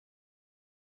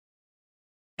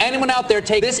Anyone out there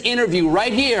take this interview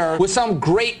right here with some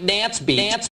great dance beat,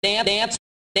 dance beat,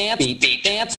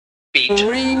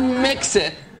 remix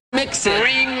it,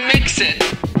 remix it.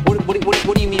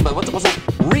 What do you mean by what's that?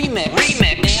 Remix,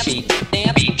 dance beat,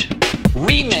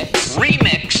 remix.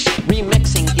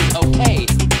 Remixing is okay.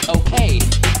 Remixing is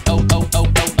okay.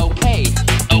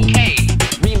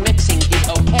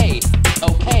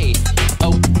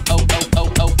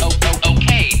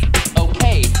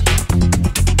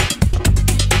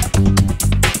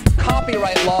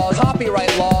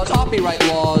 Copyright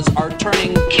laws are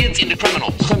turning kids into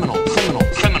criminals.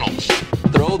 Criminals.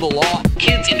 Throw the law.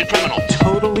 Kids into criminals.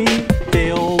 Totally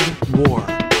failed war.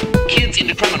 Kids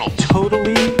into criminals.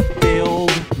 Totally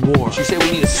failed war. You say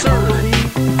we need a serve. Totally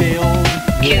failed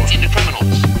war. Kids into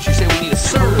criminals. You say we need a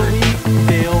serve. Totally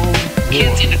failed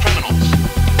Kids war. into criminals.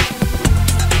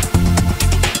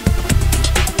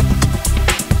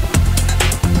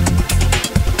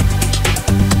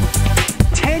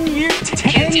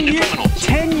 Criminals.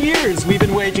 10 years we've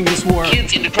been waging this war.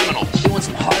 Kids into criminals. Doing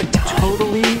some hard time.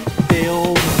 Totally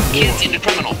failed Kids war. into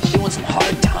criminals. Doing some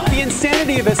hard time. The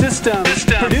insanity of a system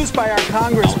produced by our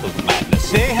Congress.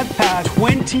 They have passed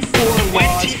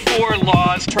 24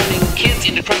 laws turning kids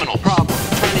into criminals. Problem.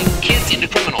 Turning kids into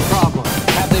criminals. Problem.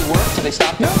 Have they worked? Have they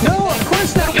stopped? No, of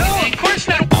course not. No, of course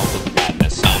not. Mouth of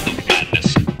madness.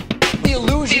 The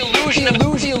illusion of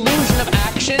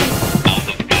action. Mouth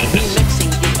of madness.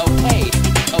 Remixing is okay.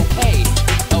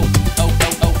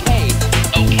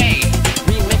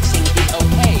 Remixing is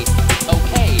okay.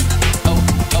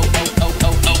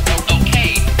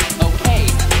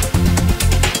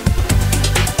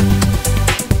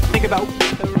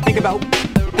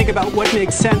 Think about what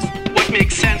makes sense.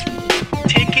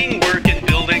 Taking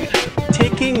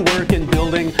work and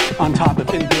building on top of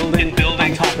it.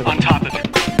 On top of it.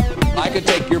 I could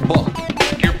take your book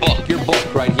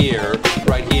right here.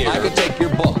 I could take your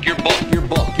book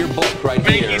right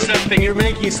here. You're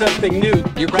making something new.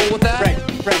 You're cool with that? Right.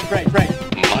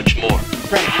 Much more.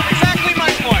 Right. Exactly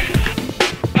my point.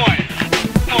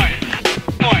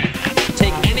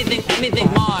 Take anything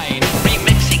mine.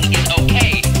 Remixing is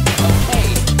okay.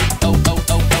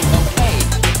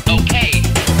 Okay.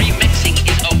 Remixing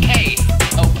is okay.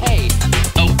 Okay.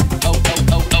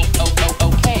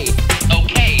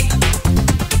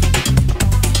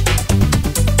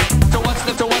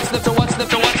 So what's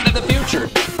the future?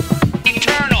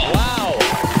 Eternal. Wow.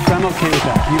 I'm okay with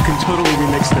that. You can totally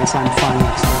remix this. I'm fine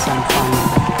with this. I'm fine with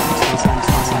this.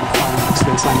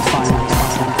 I'm fine with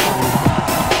this.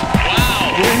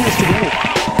 Wow. We're in this together.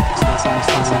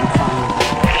 I'm fine with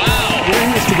this. Wow. We're in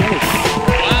this together.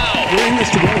 Wow. We're in this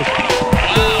together.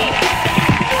 Wow.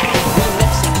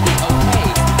 Remixing is okay.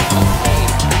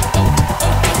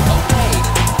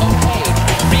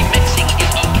 Remixing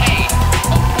is okay.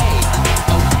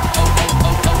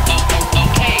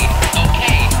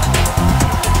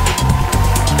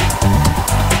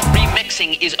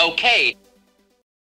 Remixing is okay.